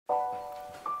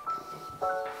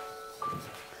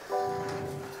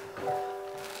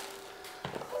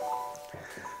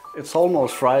It's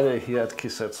almost Friday here at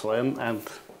Kisetsu-en, and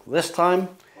this time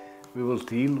we will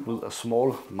deal with a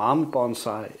small Mame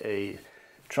bonsai, a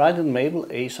trident maple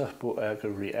Acer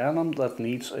boergerianum that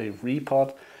needs a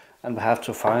repot, and we have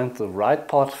to find the right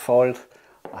pot for it.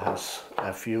 I have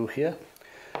a few here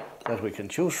that we can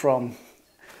choose from.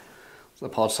 The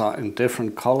pots are in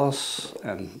different colors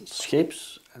and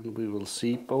shapes, and we will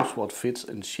see both what fits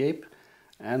in shape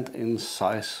and in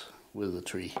size with the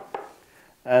tree.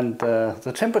 And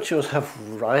the temperatures have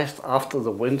risen after the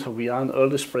winter. We are in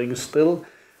early spring still,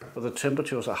 but the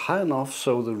temperatures are high enough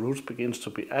so the roots begins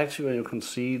to be active, and you can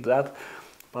see that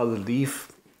by the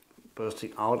leaf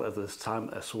bursting out at this time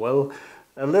as well.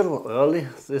 A little early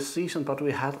this season, but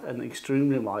we had an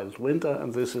extremely mild winter,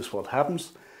 and this is what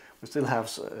happens. We still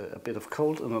have a bit of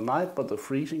cold in the night, but the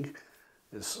freezing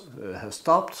has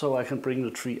stopped, so I can bring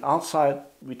the tree outside.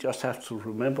 We just have to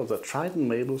remember that trident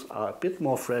maples are a bit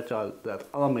more fragile than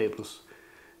other maples,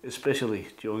 especially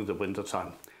during the winter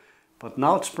time. But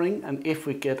now it's spring, and if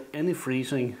we get any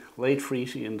freezing, late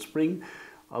freezing in spring,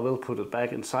 I will put it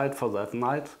back inside for that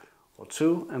night or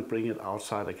two and bring it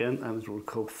outside again, and it will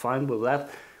cope fine with that,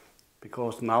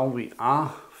 because now we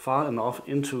are far enough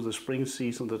into the spring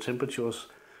season.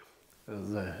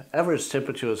 The average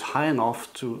temperature is high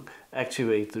enough to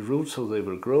activate the roots so they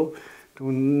will grow.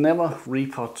 Do never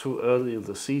repot too early in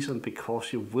the season,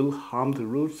 because you will harm the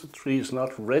roots. The tree is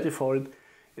not ready for it.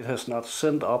 It has not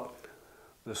sent up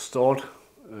the stored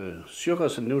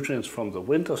sugars and nutrients from the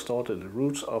winter stored in the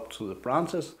roots up to the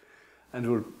branches, and it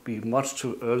will be much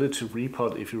too early to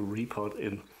repot if you repot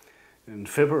in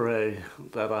February,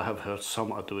 that I have heard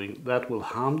some are doing. That will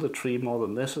harm the tree more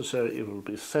than necessary. It will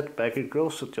be set back in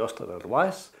growth, so just an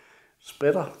advice. It's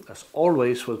better, as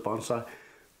always with bonsai,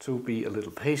 to be a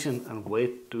little patient and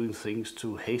wait doing things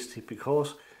too hasty,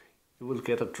 because you will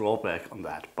get a drawback on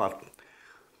that. But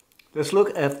let's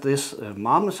look at this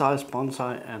Mame-sized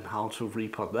bonsai and how to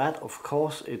repot that. Of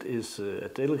course, it is a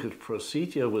delicate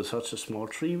procedure with such a small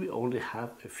tree. We only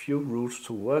have a few roots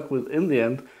to work with in the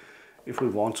end. If we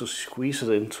want to squeeze it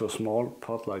into a small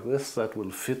pot like this, that will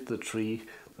fit the tree,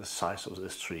 the size of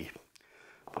this tree.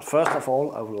 But first of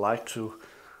all, I would like to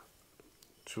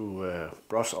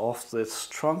brush off this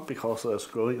trunk, because there's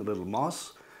growing a little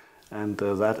moss, and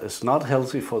that is not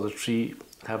healthy for the tree,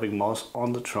 having moss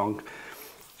on the trunk.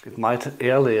 It might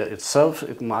air layer itself,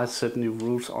 it might set new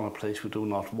roots on a place we do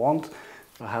not want.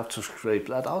 I have to scrape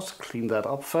that out, clean that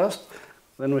up first.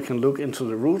 Then we can look into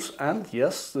the roots, and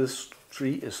yes, this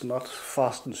tree is not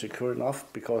fast and secure enough,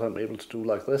 because I'm able to do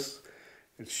like this.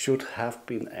 It should have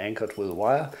been anchored with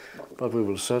wire, but we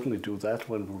will certainly do that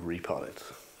when we repot it.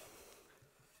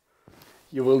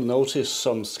 You will notice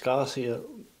some scars here.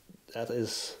 That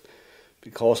is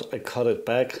because I cut it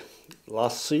back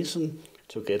last season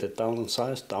to get it down in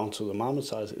size, down to the Mame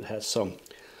size. It has some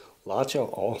larger,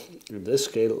 or in this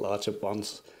scale, larger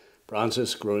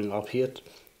branches growing up here,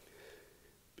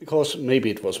 because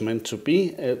maybe it was meant to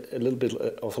be a little bit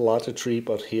of a larger tree,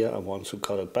 but here I want to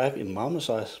cut it back in Mame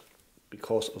size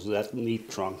because of that neat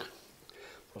trunk.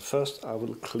 But first I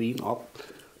will clean up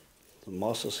the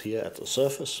mosses here at the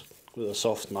surface with a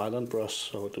soft nylon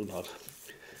brush, so I do not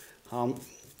harm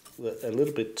a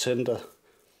little bit tender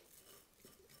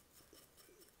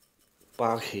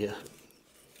bark here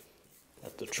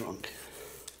at the trunk.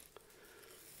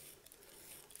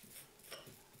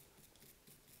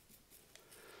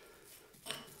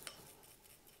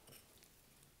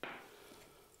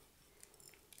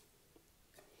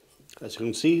 As you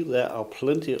can see, there are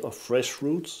plenty of fresh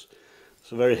roots.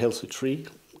 It's a very healthy tree,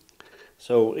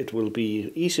 so it will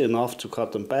be easy enough to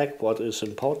cut them back. What is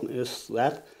important is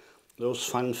that those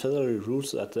fine feathery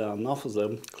roots, that there are enough of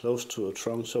them close to a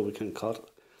trunk so we can cut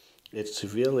it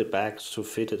severely back to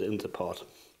fit it in the pot.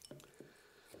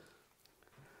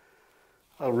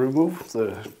 I'll remove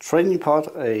the training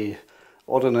pot, a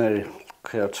ordinary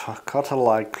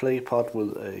cutter-like clay pot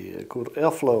with a good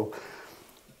airflow,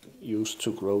 used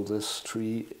to grow this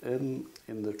tree in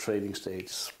the training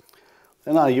stage.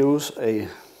 Then I use a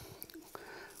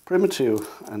primitive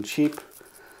and cheap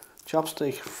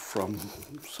chopstick from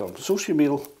some sushi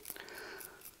meal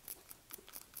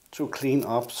to clean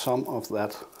up some of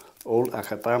that old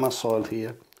akadama soil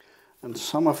here. And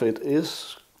some of it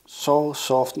is so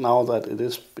soft now that it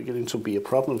is beginning to be a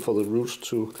problem for the roots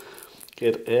to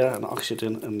get air and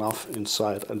oxygen enough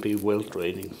inside and be well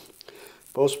draining.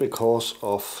 Both because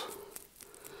of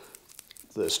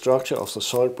the structure of the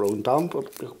soil broken down,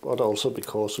 but also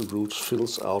because the roots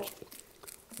fills out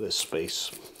this space.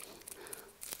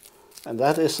 And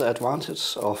that is the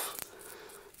advantage of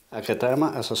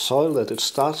akadama as a soil, that it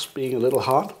starts being a little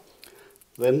hard,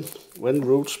 Then when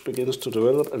roots begins to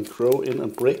develop and grow in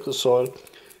and break the soil,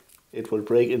 it will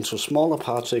break into smaller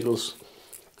particles,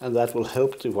 and that will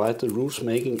help divide the roots,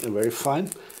 making a very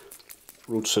fine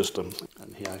root system.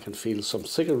 And here I can feel some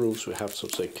thicker roots we have to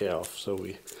take care of, so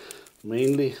we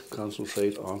mainly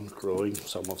concentrate on growing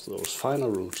some of those finer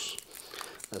roots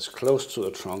as close to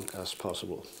the trunk as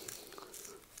possible.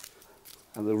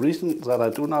 And the reason that I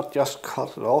do not just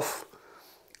cut it off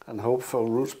and hope for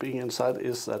roots being inside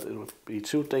is that it would be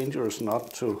too dangerous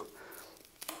not to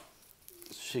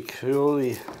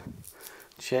securely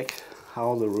check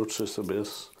how the root system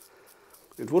is.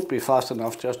 It would be fast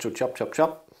enough just to chop, chop,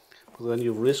 chop, but then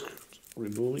you risk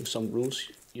removing some roots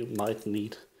you might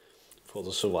need for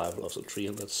the survival of the tree.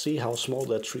 And let's see how small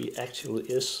that tree actually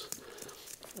is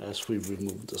as we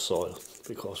remove the soil,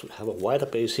 because we have a wider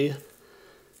base here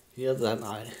than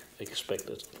I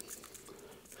expected.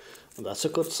 And that's a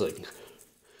good thing,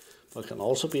 but it can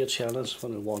also be a challenge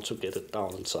when we want to get it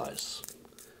down in size.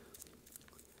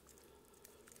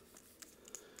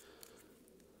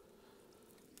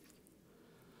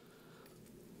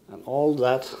 And all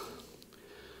that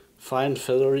fine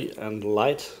feathery and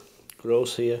light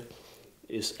growth here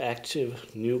is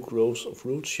active new growth of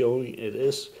roots, showing it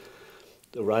is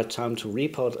the right time to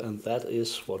repot, and that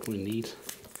is what we need.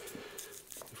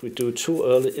 If we do it too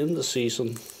early in the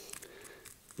season,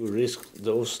 we risk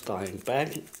those dying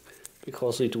back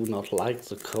because they do not like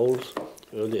the cold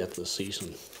early at the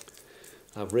season.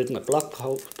 I've written a blog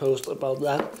post about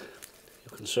that.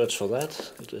 You can search for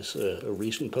that. It is a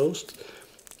recent post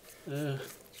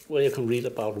where you can read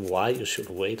about why you should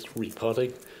wait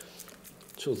repotting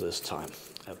to this time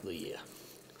of the year.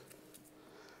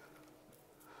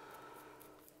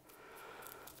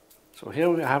 So here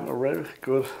we have a very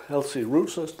good healthy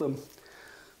root system.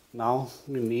 Now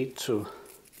we need to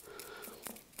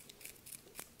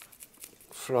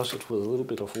flush it with a little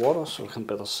bit of water so we can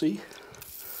better see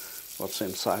what's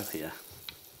inside here.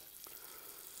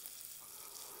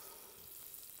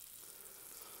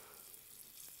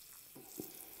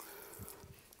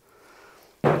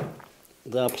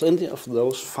 There are plenty of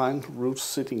those fine roots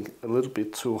sitting a little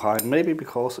bit too high, maybe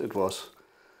because it was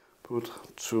put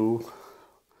too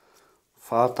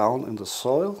far down in the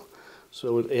soil,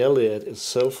 so it aerated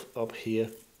itself up here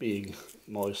being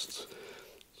moist.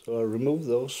 So I remove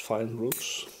those fine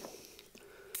roots.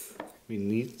 We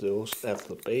need those at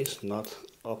the base, not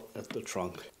up at the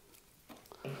trunk.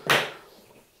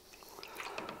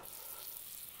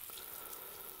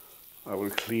 I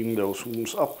will clean those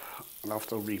wounds up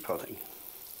after repotting.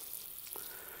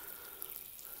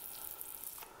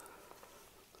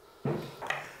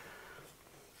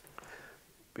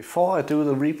 Before I do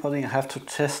the repotting, I have to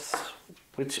test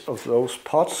which of those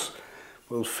pots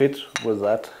will fit with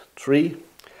that tree.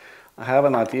 I have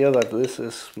an idea that this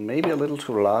is maybe a little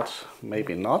too large,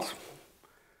 maybe not.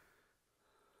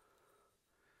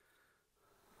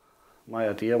 My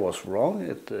idea was wrong,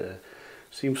 it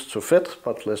seems to fit,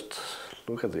 but let's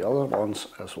look at the other ones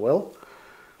as well,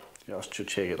 just to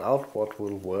check it out, what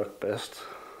will work best.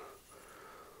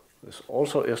 This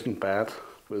also isn't bad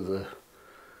with the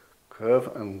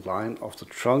curve and line of the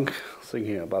trunk,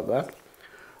 thinking about that.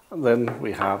 And then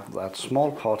we have that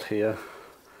small pot here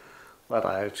that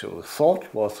I actually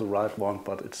thought was the right one,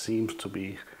 but it seems to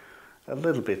be a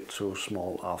little bit too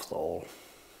small after all.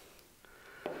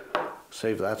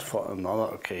 Save that for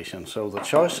another occasion. So the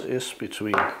choice is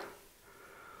between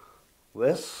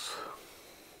this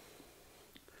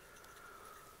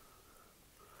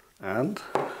and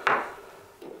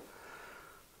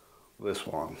this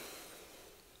one.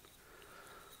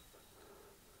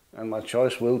 And my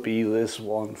choice will be this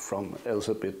one from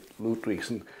Elizabeth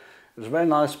Ludvigsen. It's a very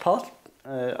nice pot.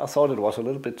 I thought it was a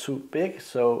little bit too big,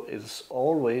 so it's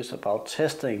always about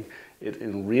testing it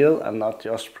in real and not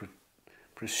just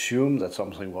presume that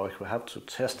something works. We have to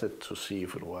test it to see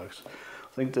if it works.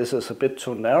 I think this is a bit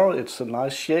too narrow. It's a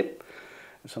nice shape,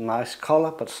 it's a nice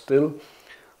color, but still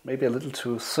maybe a little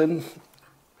too thin,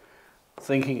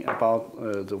 thinking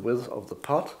about the width of the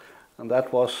pot. And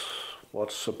that was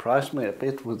what surprised me a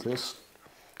bit with this,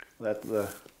 that the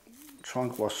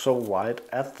trunk was so wide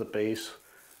at the base,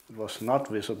 it was not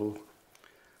visible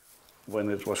when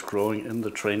it was growing in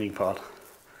the training pot.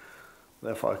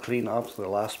 Therefore I clean up the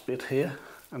last bit here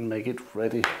and make it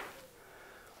ready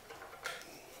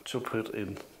to put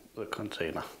in the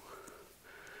container.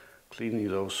 Cleaning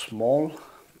those small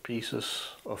pieces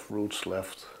of roots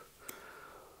left,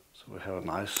 so we have a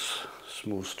nice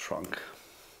smooth trunk.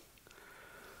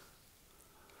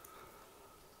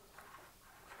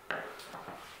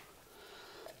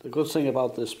 The good thing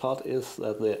about this pot is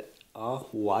that the are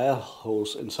wire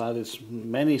holes inside. It's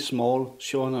many small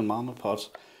Shohin and Mame pots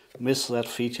miss that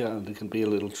feature, and it can be a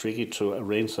little tricky to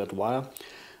arrange that wire,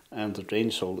 and the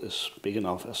drainage hole is big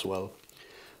enough as well.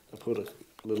 I put a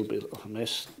little bit of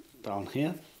mesh down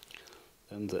here,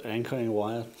 and the anchoring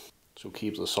wire to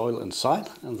keep the soil inside,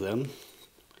 and then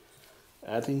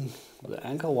adding the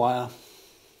anchor wire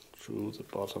through the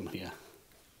bottom here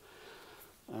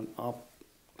and up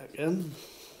again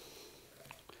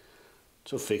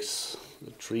to fix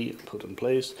the tree and put in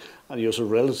place. I use a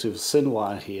relatively thin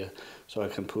wire here, so I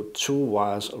can put 2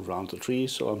 wires around the tree,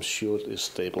 so I'm sure it is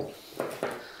stable.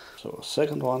 So a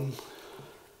second one.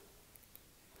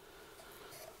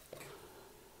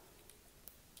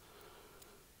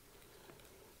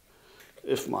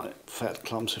 If my fat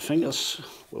clumsy fingers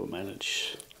will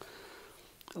manage.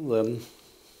 And then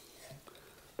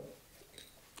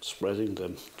spreading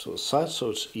them to the side so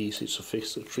it's easy to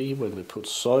fix the tree when we put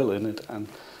soil in it and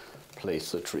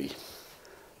place the tree.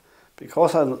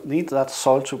 Because I need that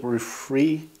soil to be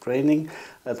free draining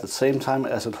at the same time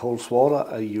as it holds water,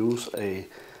 I use a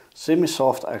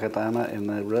semi-soft academia in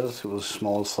a relatively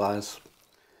small size.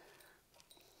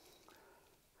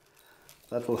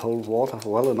 That will hold water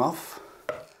well enough.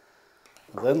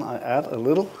 Then I add a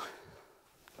little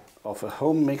of a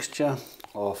home mixture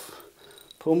of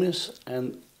pumice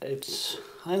and a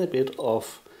tiny bit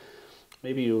of,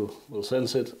 maybe you will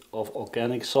sense it, of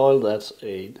organic soil. That's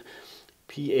a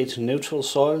pH neutral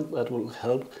soil that will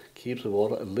help keep the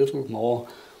water a little more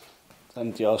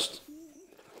than just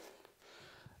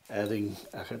adding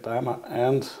academia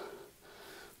and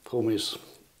pumice.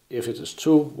 If it is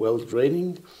too well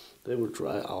draining, they will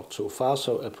dry out too fast,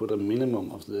 so I put a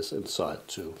minimum of this inside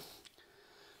too.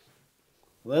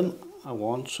 Then I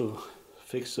want to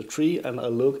fix the tree, and I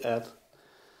look at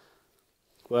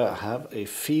where I have a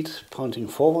feet pointing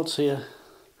forwards here.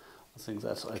 I think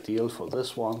that's ideal for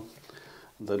this one.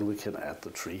 And then we can add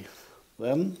the tree.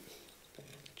 Then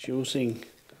choosing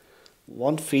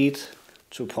 1 feet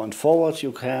to point forward,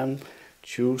 you can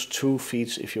choose 2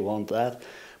 feet if you want that.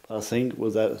 But I think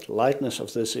with the lightness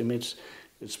of this image,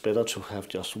 it's better to have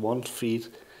just 1 feet,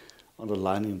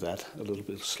 underlining that a little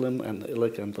bit slim and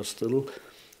elegant, but still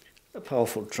a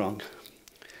powerful trunk.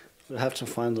 We have to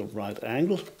find the right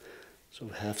angle, so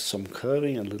we have some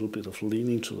curving and a little bit of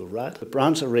leaning to the right. The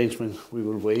branch arrangement we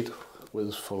will wait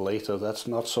with for later. That's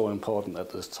not so important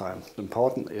at this time.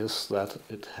 Important is that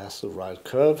it has the right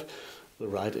curve, the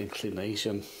right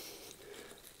inclination,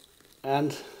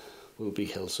 and will be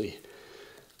healthy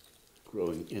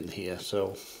growing in here.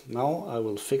 So now I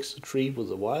will fix the tree with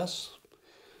the wires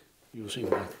using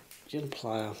my gin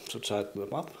plier to tighten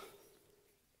them up.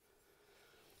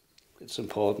 It's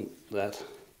important that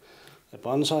a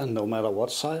bonsai, no matter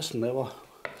what size, never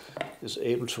is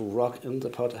able to rock in the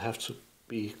pot. They have to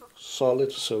be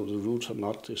solid so the roots are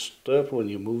not disturbed when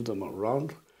you move them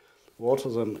around, water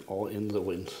them, or in the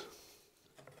wind.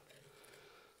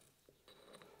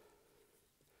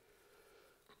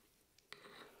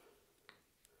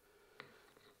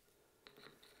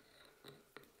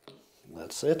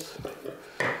 That's it.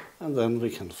 And then we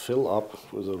can fill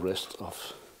up with the rest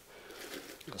of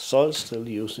the soil, still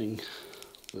using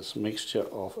this mixture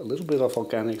of a little bit of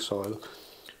organic soil,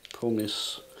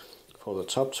 pumice for the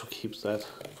top to keep that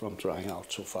from drying out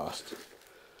too fast.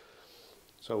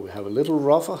 So we have a little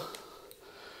rougher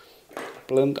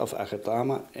blend of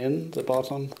academia in the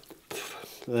bottom,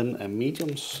 then a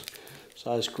medium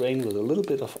size grain with a little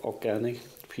bit of organic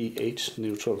pH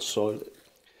neutral soil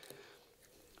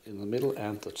in the middle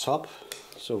and the top,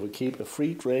 so we keep a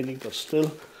free draining but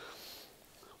still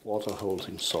water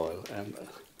holding soil. And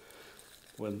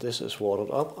when this is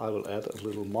watered up, I will add a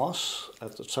little moss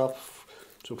at the top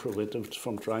to prevent it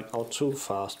from drying out too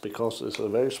fast, because it's a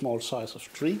very small size of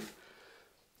tree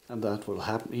and that will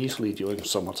happen easily during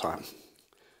summertime.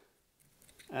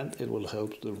 And it will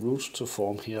help the roots to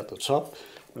form here at the top.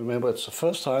 Remember, it's the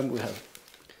first time we have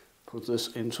put this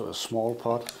into a small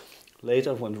pot.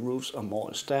 Later, when the roots are more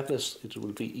established, it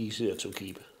will be easier to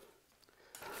keep.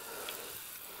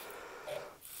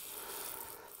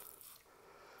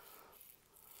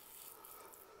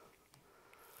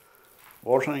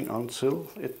 Watering until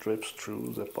it drips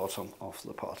through the bottom of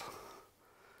the pot.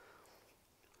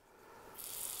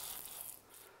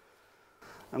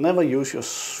 And never use your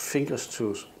fingers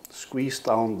to squeeze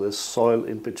down this soil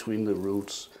in between the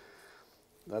roots.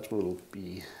 That will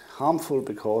be harmful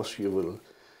because you will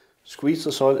squeeze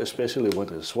the soil, especially when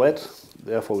it's wet.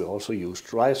 Therefore we also use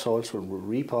dry soils when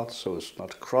we repot, so it's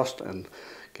not crushed and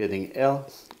getting air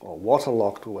or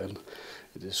waterlogged when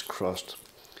it is crushed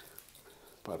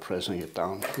by pressing it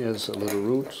down. Here's a little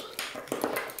root.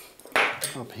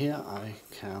 Up here I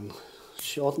can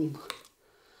shorten,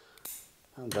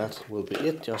 and that will be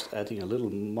it, just adding a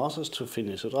little mosses to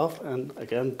finish it off. And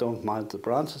again, don't mind the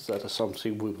branches, that is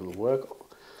something we will work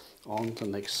on the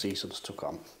next seasons to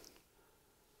come.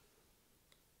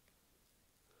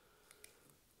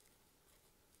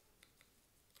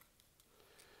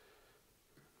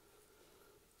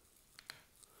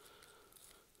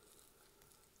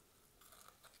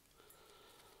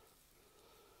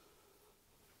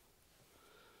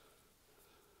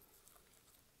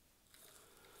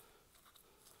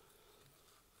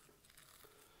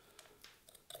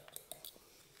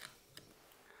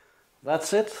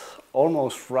 That's it,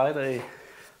 almost Friday,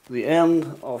 the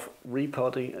end of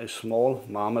repotting a small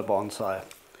Mame bonsai.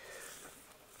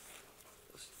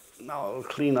 Now I'll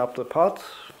clean up the pot,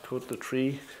 put the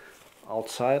tree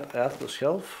outside at the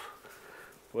shelf,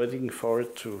 waiting for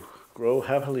it to grow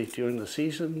happily during the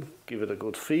season, give it a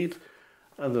good feed,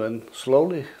 and then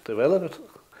slowly develop it,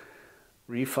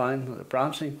 refine the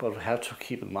branching, but we have to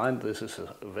keep in mind this is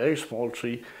a very small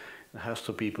tree. It has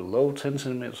to be below 10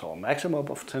 centimeters or maximum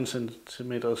of 10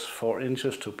 centimeters, 4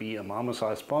 inches to be a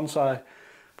Mame-sized bonsai,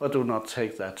 but do not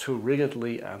take that too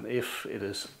rigidly, and if it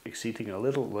is exceeding a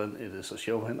little, then it is a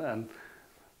Shohin, and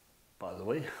by the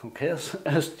way, who cares,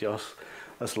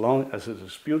 as long as it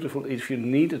is beautiful. If you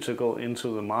needed to go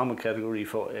into the Mame category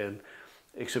for an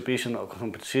exhibition or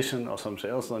competition or something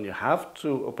else, then you have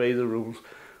to obey the rules,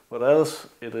 but else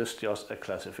it is just a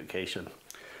classification.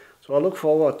 So I look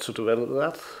forward to develop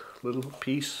that little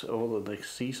piece over the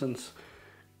next seasons,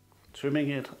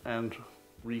 trimming it and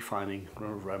refining the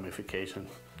ramification.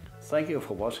 Thank you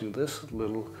for watching this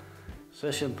little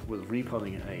session with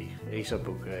repotting a Acer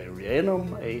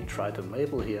Bulgarianum, a trident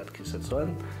maple here at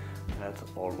Kisetsu-en at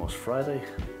almost Friday.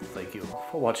 Thank you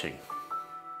for watching.